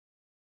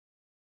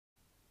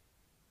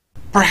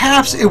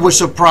Perhaps it would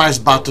surprise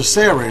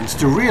Batocerans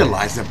to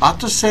realize that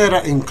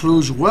Batocera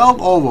includes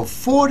well over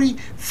 40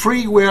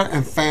 freeware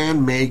and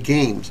fan-made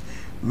games.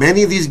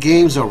 Many of these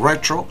games are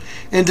retro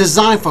and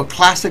designed for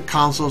classic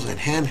consoles and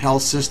handheld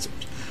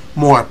systems.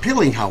 More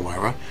appealing,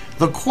 however,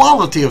 the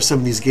quality of some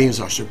of these games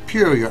are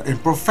superior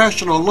and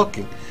professional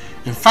looking.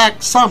 In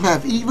fact, some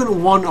have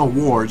even won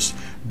awards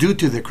due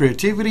to their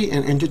creativity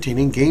and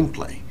entertaining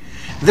gameplay.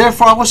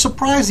 Therefore, I was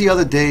surprised the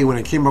other day when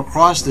I came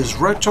across this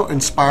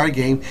retro-inspired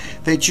game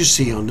that you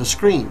see on the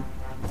screen.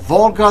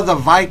 Volga the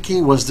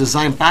Viking was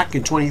designed back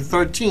in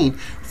 2013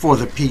 for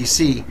the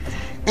PC,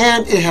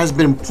 and it has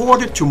been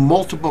ported to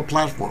multiple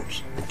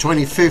platforms. In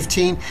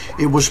 2015,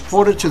 it was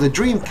ported to the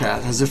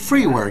Dreamcast as a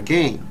freeware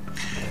game.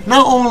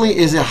 Not only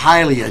is it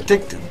highly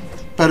addictive,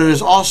 but it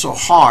is also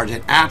hard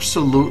and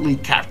absolutely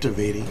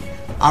captivating.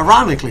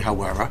 Ironically,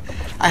 however,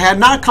 I had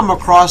not come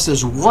across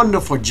this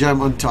wonderful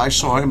gem until I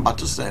saw it in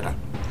Batocera.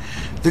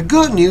 The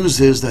good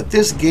news is that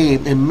this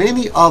game and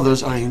many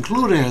others are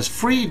included as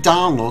free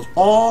downloads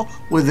all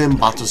within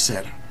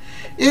Batocera.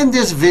 In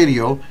this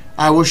video,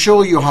 I will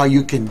show you how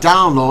you can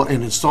download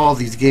and install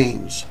these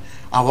games.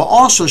 I will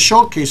also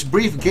showcase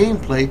brief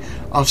gameplay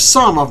of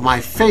some of my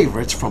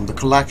favorites from the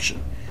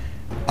collection.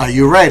 Are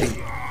you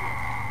ready?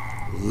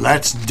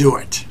 Let's do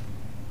it!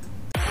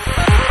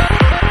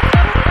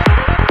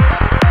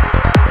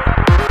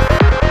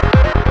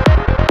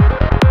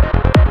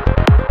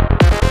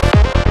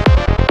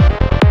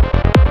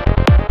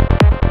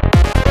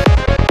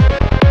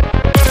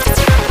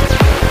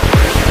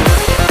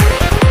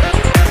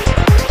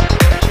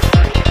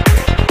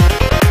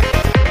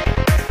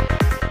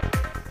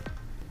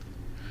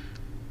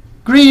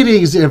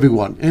 Greetings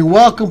everyone, and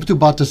welcome to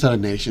Batocera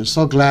Nation.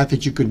 So glad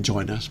that you can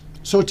join us.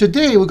 So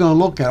today we're going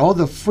to look at all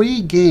the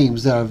free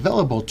games that are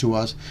available to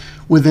us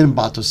within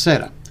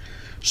Batocera.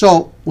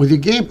 So with your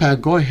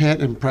gamepad, go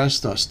ahead and press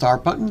the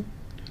start button,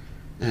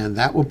 and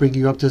that will bring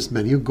you up to this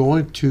menu. Go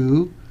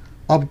into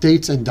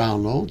updates and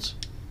downloads,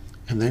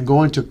 and then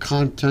go into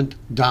content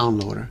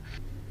downloader.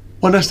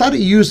 When I started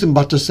using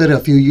Batocera a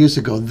few years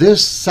ago,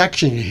 this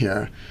section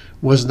here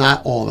was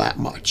not all that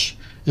much.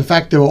 In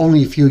fact, there were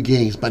only a few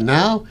games, but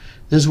now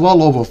there's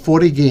well over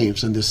 40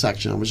 games in this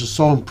section. I was just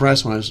so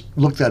impressed when I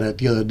looked at it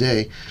the other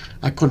day.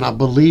 I could not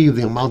believe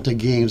the amount of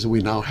games that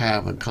we now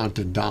have in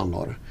Content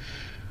Downloader.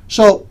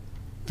 So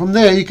from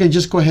there, you can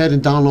just go ahead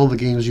and download the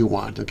games you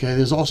want. Okay,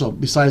 there's also,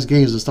 besides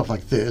games and stuff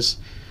like this,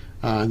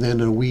 and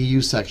then in the Wii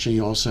U section,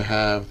 you also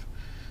have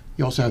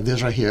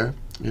this right here.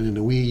 And in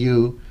the Wii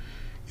U,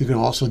 you can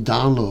also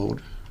download.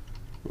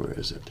 Where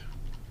is it?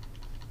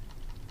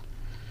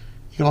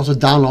 You can also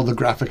download the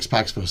graphics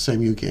packs for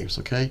SAMU games,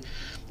 okay?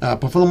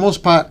 But for the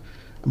most part,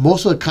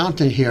 most of the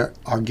content here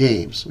are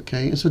games,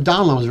 okay? And so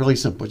download is really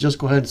simple. Just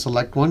go ahead and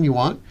select one you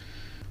want,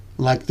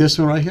 like this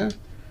one right here,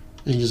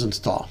 and you just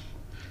install.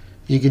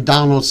 You can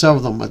download several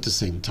of them at the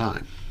same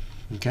time,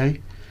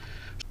 okay?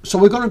 So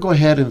we're going to go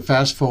ahead and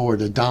fast forward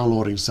the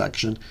downloading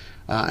section,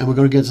 and we're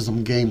going to get to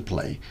some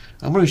gameplay.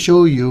 I'm going to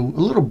show you a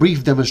little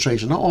brief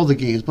demonstration, not all the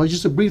games, but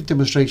just a brief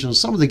demonstration of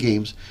some of the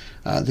games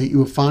that you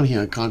will find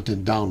here in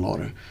Content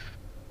Downloader.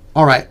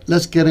 All right,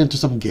 let's get into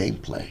some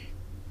gameplay.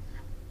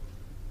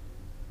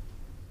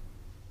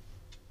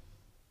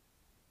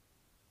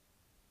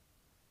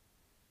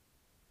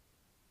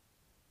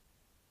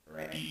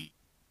 Ready.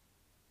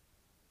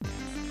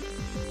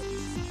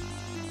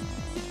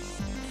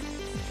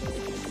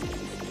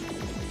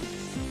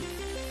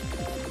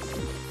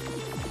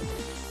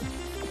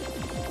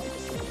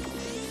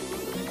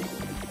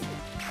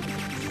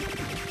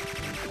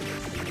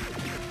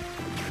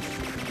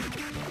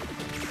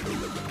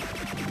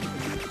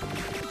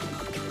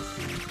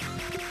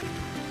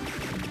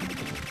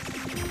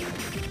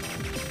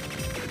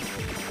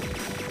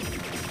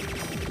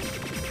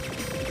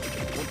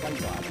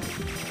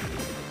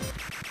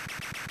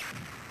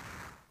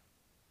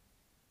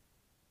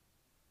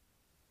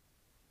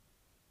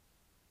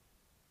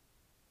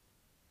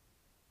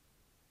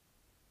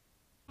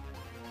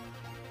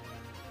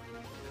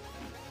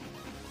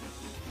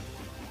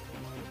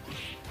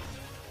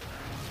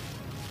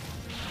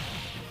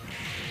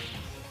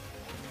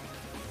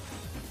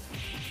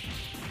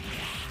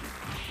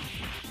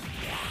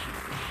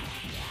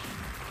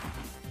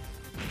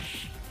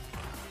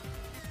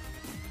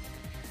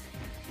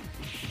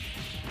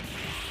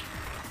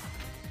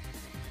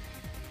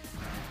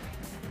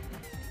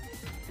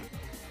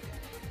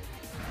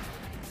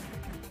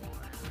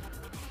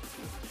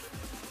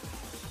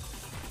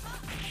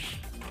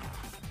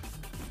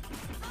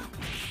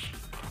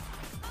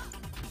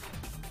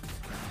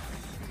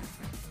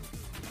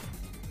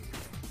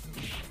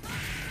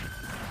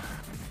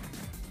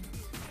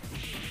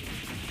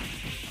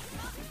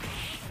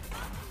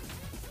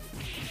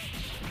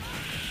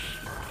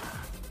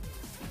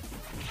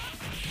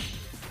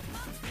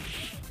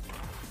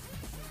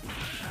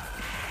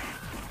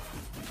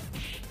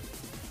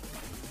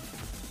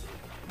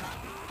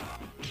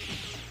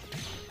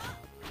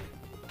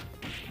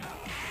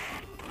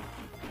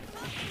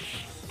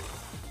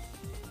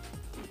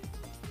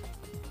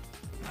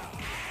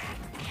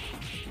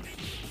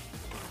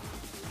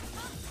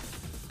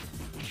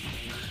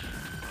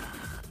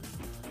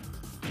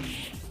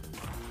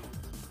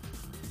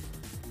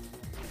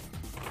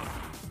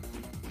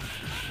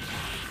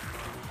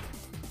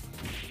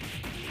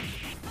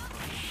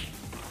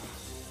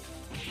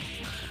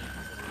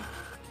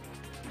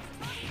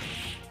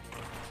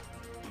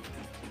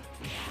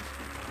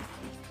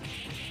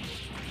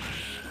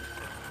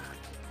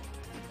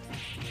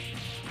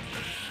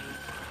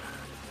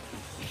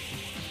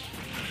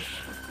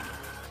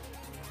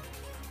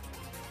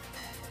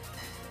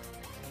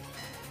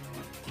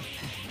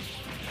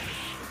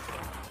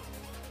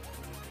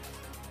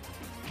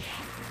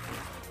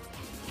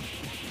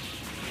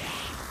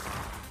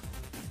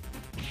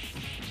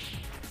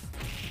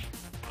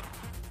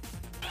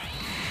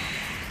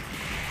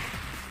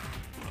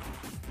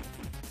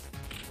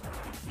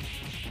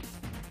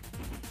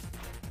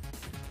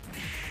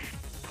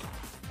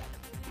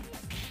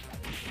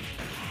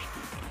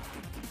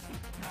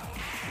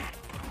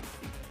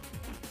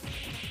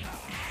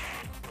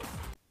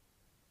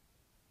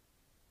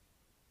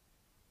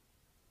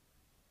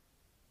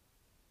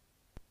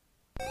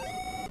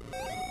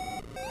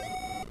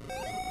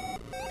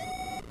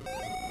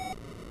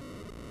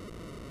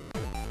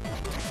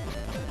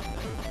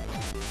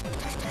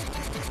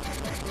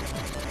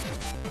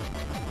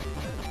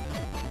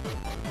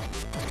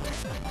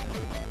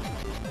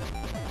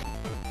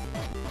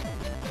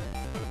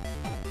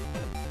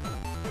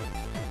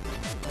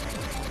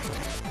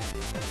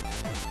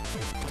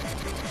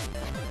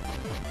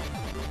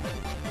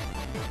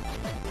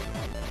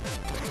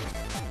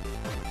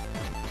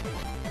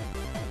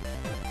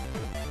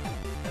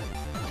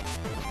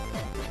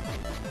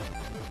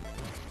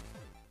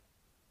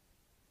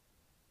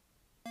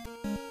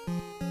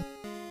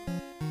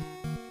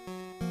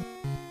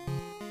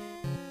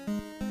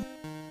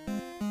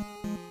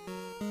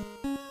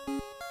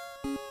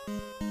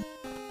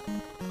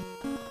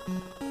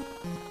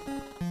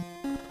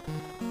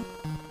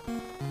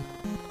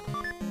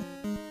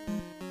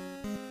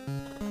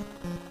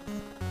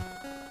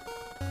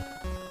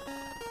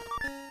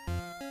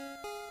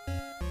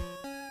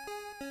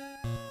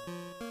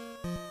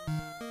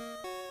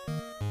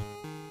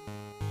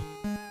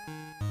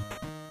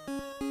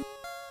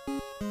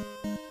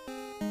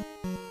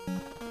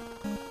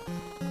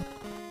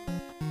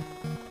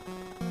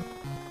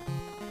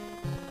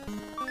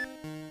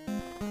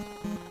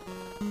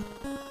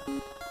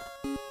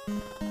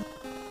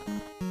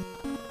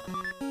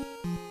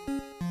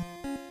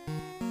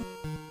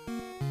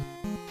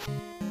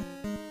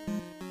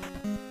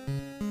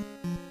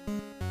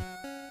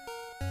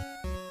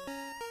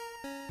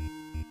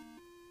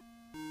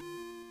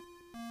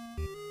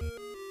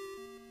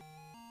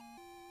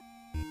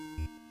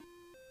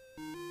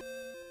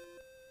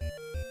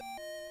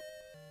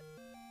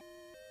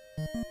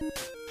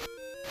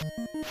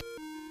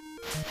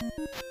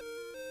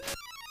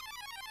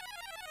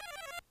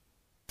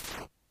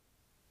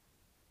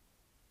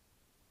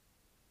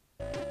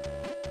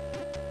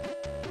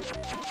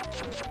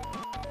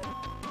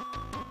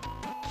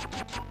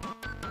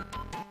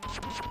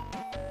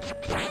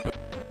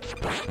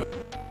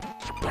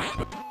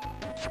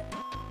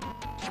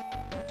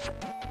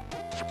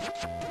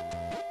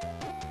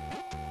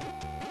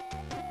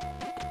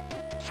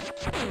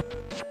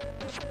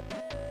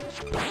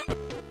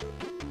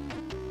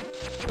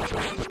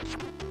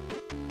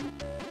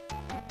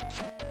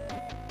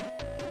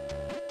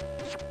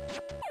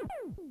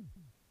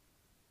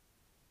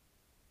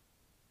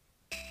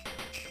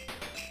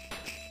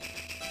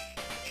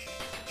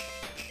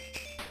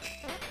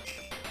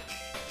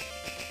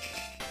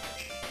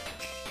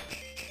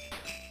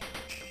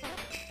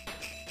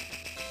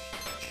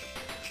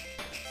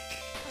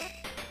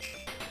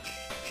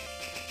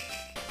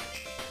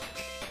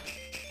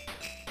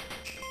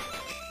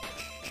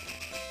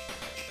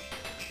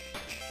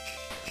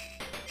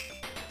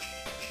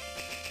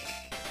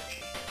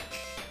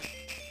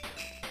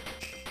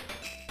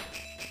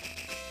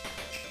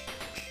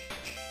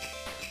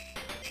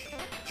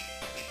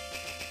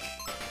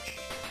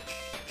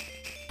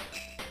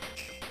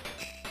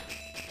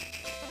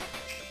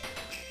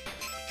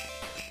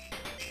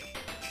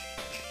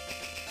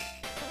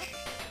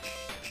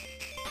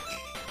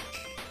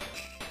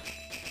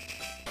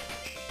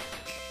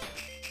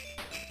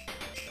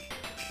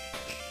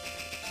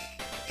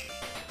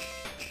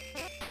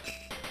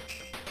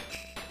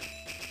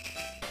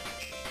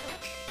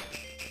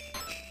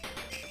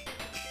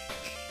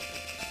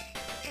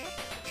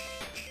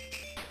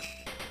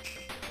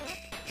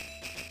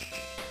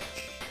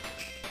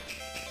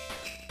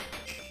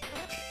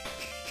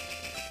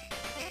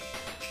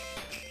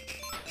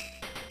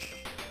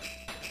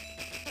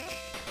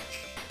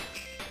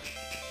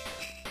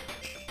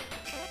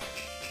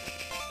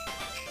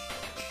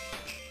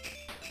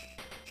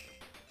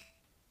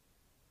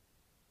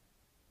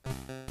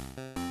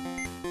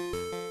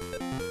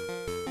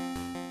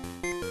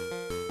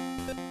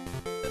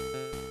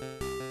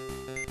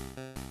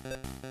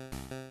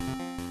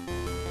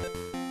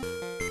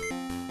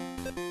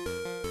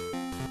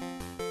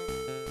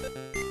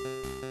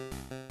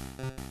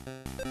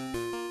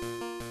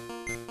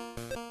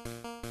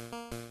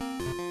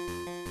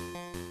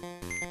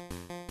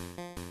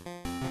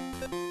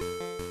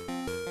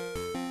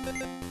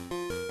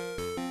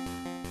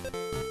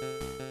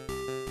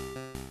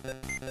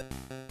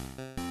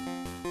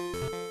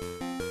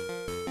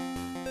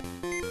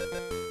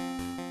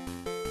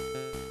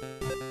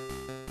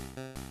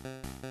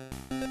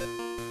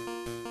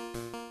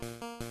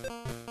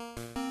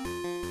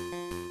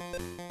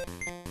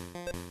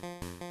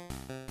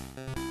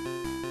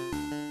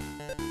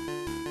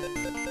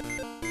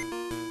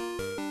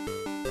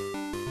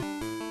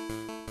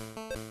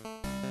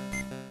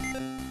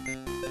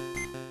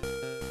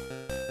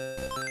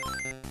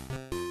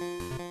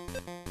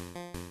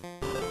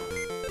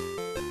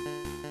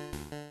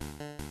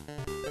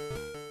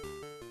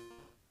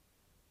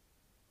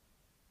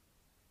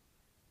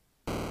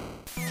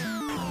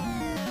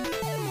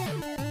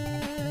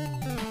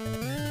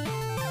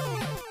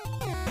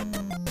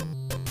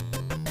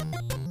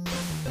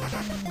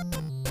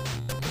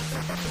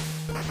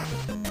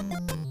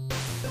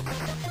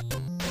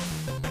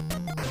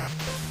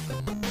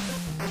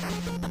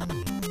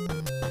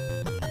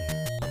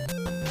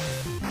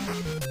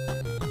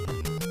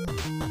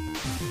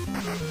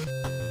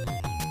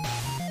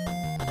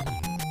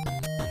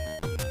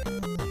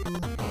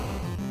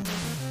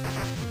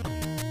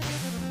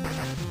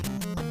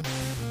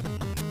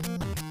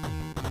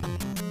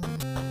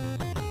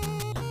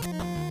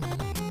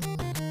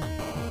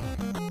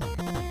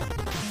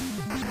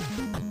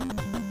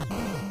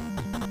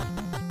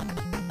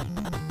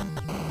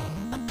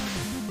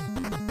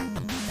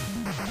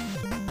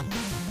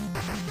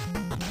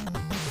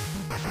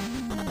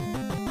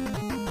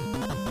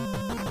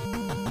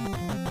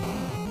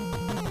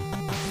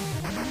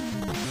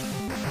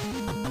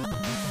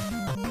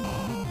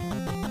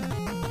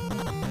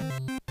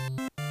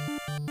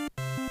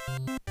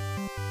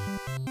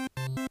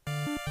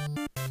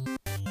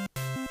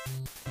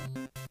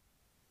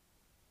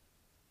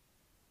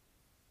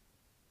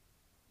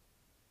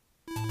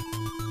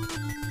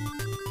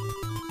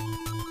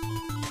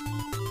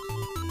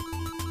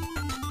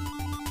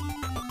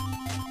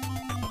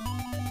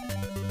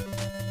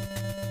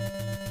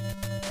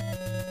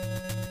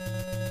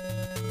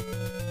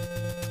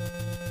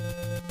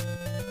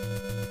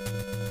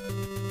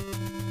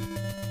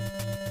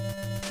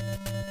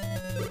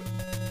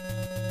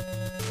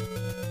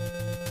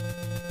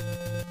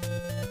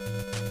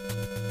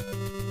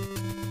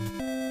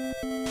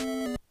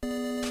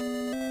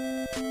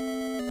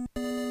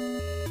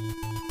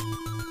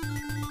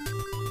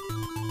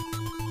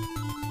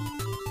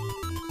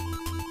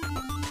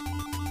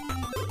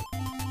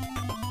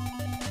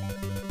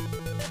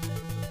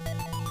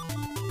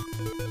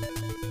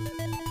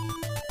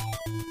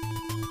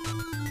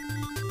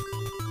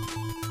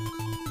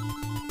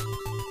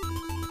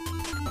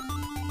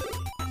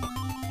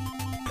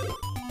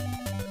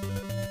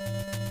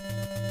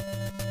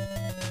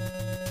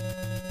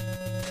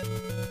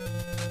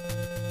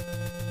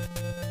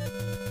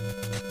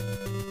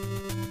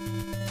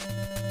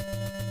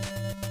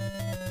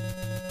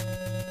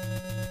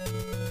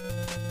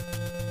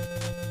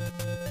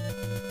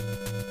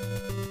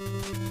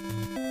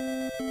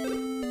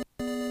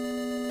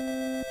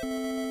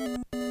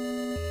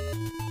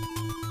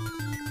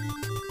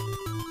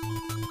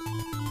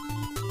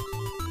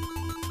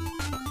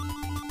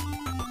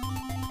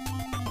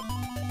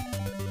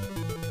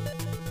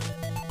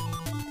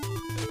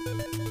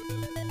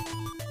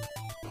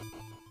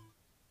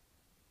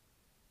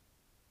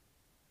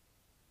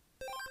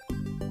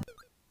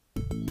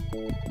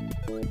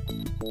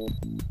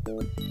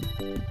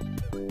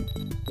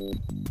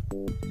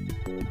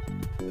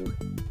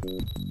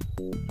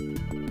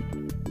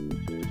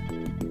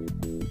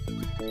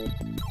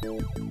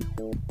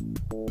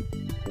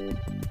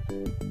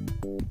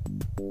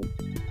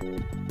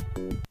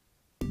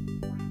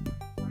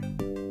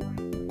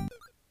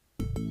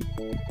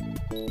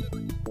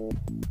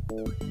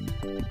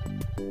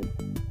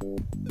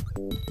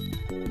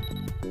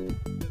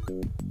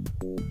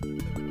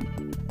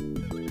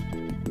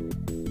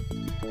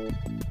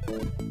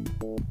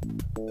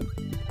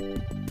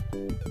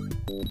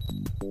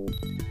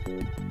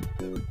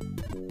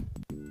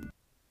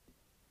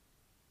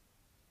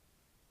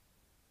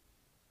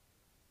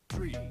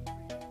 Three,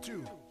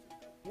 two,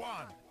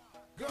 one,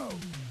 go!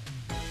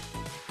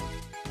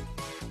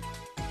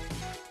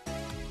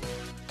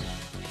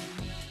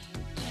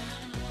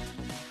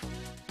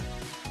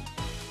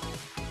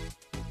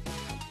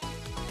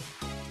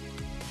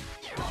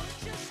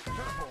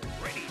 Turbo,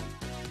 ready!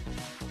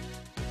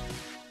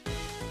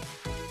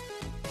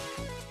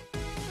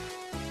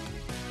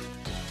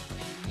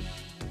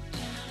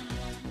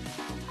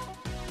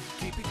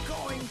 Keep it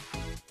going!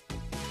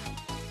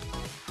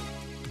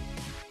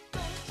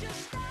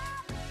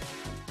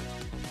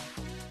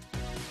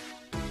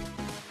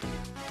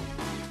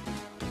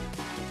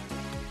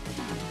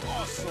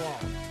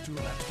 Awesome! 2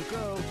 laps to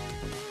go.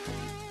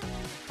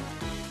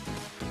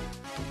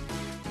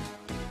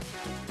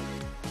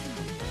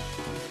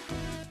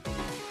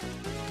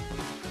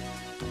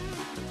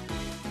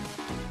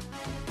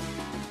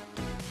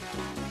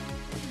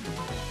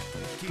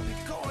 Keep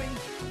it going.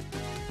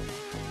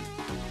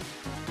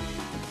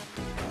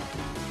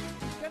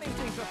 Can you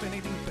think of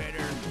anything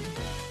better?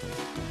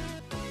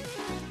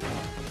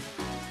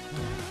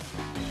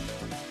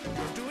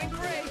 You're doing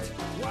great.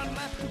 1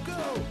 lap to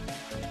go.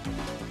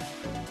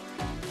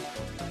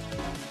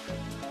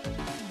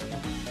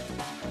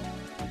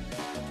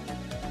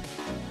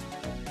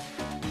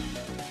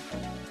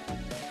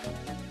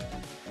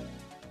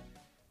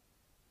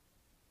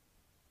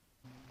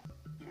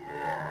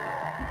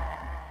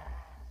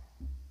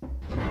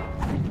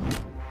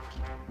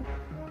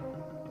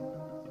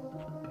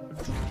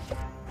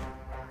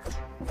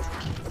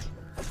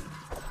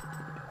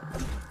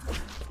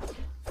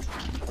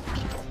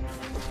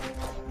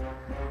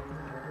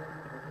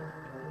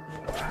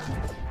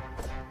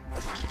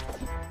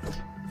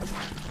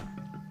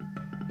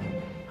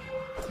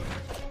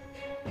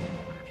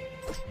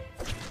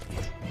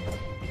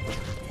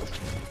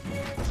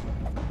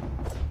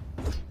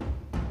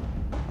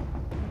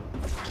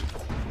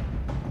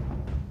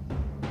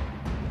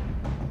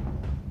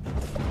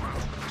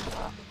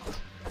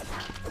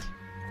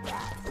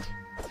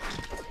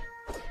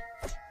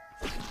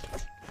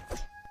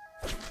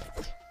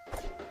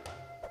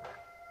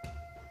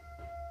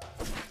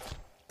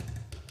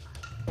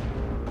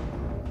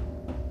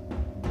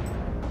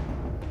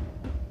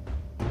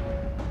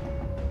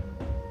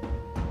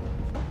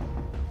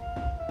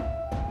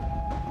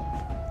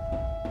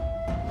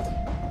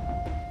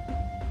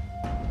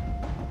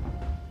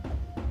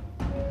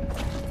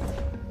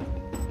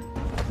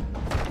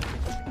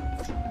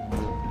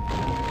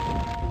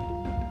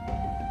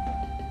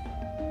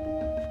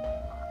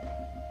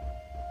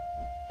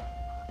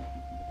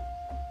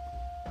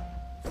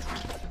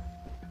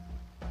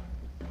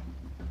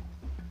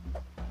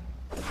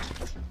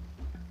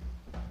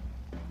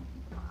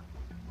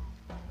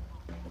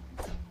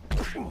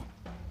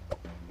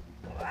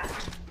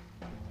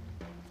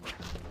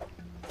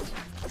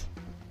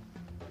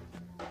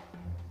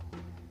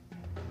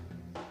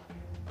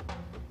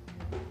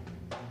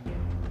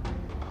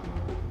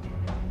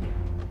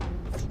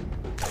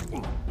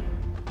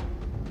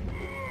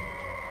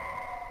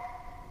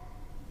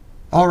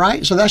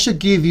 Alright, so that should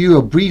give you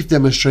a brief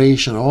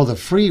demonstration of all the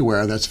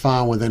freeware that's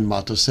found within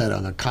Batocera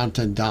and the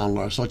content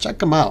download. So check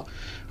them out.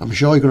 I'm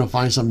sure you're going to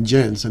find some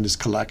gems in this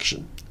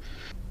collection.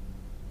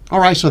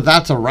 Alright, so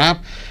that's a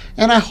wrap.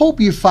 And I hope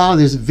you found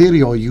this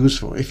video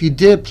useful. If you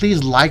did,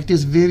 please like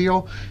this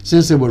video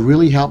since it would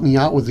really help me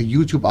out with the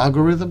YouTube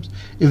algorithms.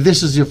 If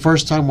this is your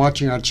first time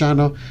watching our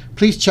channel,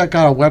 please check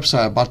out our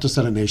website at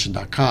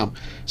BatoCeraNation.com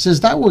since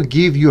that will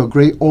give you a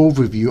great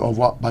overview of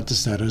what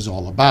Batocera is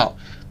all about.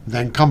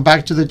 Then come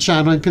back to the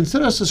channel and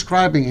consider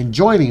subscribing and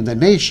joining the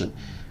nation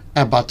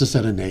at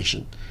Batocera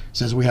Nation,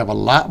 since we have a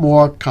lot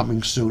more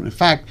coming soon. In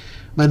fact,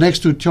 my next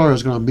tutorial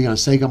is going to be on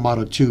Sega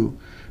Model 2,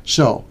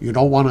 so you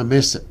don't want to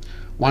miss it.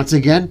 Once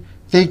again,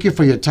 thank you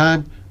for your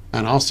time,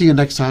 and I'll see you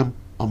next time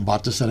on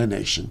Batocera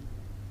Nation.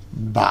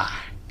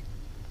 Bye.